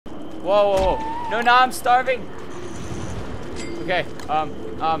Whoa, whoa, whoa. No, now I'm starving. Okay,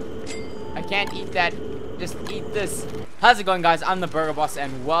 I can't eat that. Just eat this. How's it going, guys? I'm the Burger Boss,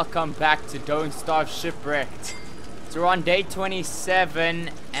 and welcome back to Don't Starve Shipwrecked. So we're on day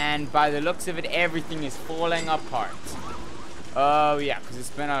 27, and by the looks of it, everything is falling apart. Oh, yeah, because it's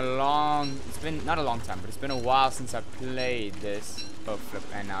been not a long time, but it's been a while since I played this. Oh, flip,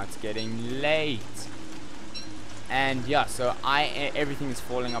 and now it's getting late. And yeah, so everything is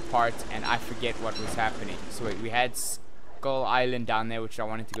falling apart, and I forget what was happening. So wait, we had Skull Island down there, which I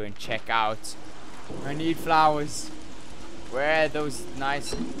wanted to go and check out. I need flowers. Where are those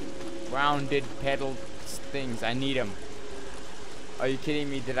nice rounded petal things? I need them. Are you kidding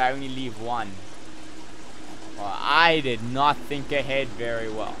me? Did I only leave one? Well, I did not think ahead very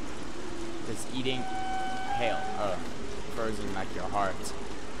well. Just eating hail. Oh, frozen like your heart.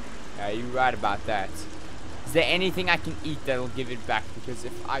 Yeah, you're right about that. Is there anything I can eat that'll give it back? Because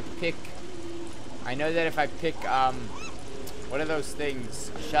if I pick, I know that if I pick, what are those things?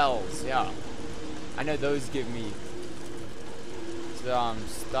 Shells, yeah. I know those give me some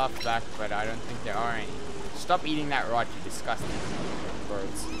stuff back, but I don't think there are any. Stop eating that rod, you disgusting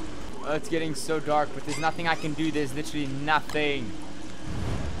birds. Oh, it's getting so dark, but there's nothing I can do. There's literally nothing.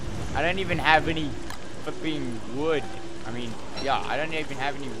 I don't even have any flipping wood. I mean, yeah, I don't even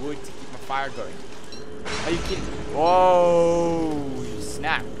have any wood to keep my fire going. Are you kidding? Whoa, you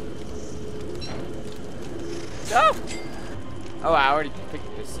snap. Oh! Oh, I already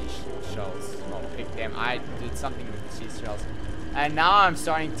picked the seashells. Well, picked them. I did something with the seashells. And now I'm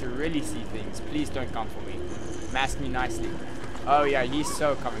starting to really see things. Please don't come for me. Mask me nicely. Oh, yeah, he's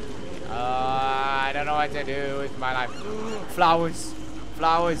so coming for me. I don't know what to do with my life. Flowers.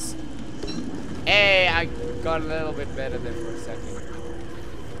 Flowers. Hey, I got a little bit better there for a second.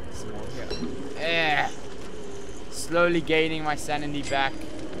 Small here. Slowly gaining my sanity back.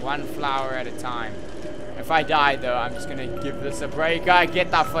 One flower at a time. If I die, though, I'm just gonna give this a break. Get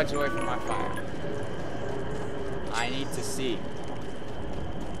that fudge away from my fire. I need to see.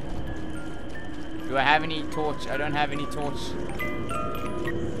 Do I have any torch? I don't have any torch.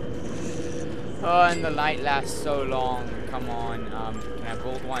 Oh, and the light lasts so long. Come on. Can I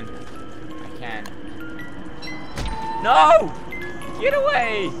build one? I can. No! Get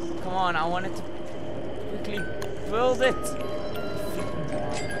away! Come on, I wanted to quickly build it.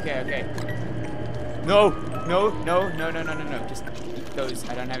 Okay. No. Just eat those.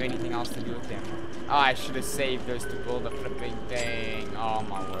 I don't have anything else to do with them. Oh, I should have saved those to build a flipping thing. Oh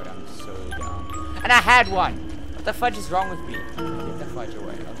my word, I'm so dumb. And I had one. What the fudge is wrong with me? Get the fudge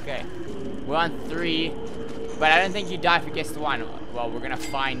away. Okay. We're on 3. But I don't think you die if you guess the 1. Well, we're gonna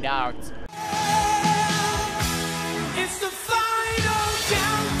find out. It's the final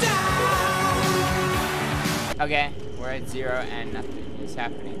countdown. Okay, we're at 0 and nothing is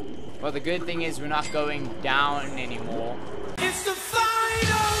happening. Well, the good thing is we're not going down anymore. It's the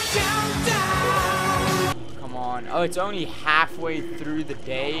final countdown. Come on. Oh, it's only halfway through the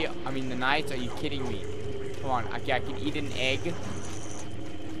day. I mean, the night. Are you kidding me? Come on. Okay, I can eat an egg.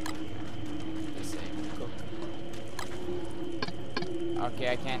 Okay,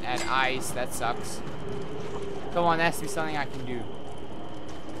 I can't add ice. That sucks. Come on, there has to be something I can do.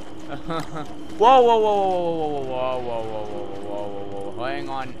 Whoa. Hang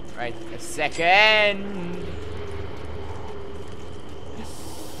on right a second.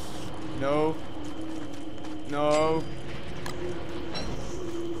 No.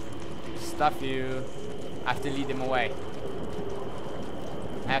 Stuff you. I have to lead them away.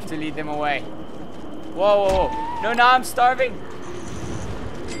 Whoa. No, now I'm starving.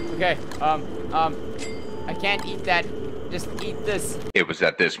 Okay, I can't eat that. Just eat this. It was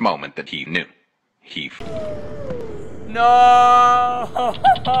at this moment that he knew. No!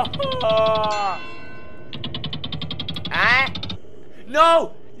 Ah?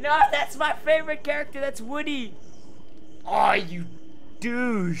 No, that's my favorite character. That's Woody. Oh, you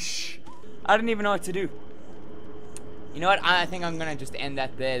douche. I don't even know what to do. You know what? I think I'm gonna just end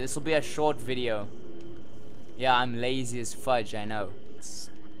that there. This will be a short video. Yeah, I'm lazy as fudge, I know.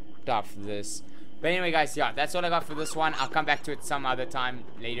 Stuff this. But anyway, guys, yeah, that's all I got for this one. I'll come back to it some other time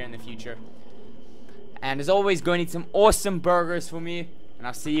later in the future. And as always, go and eat some awesome burgers for me. And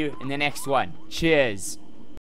I'll see you in the next one. Cheers.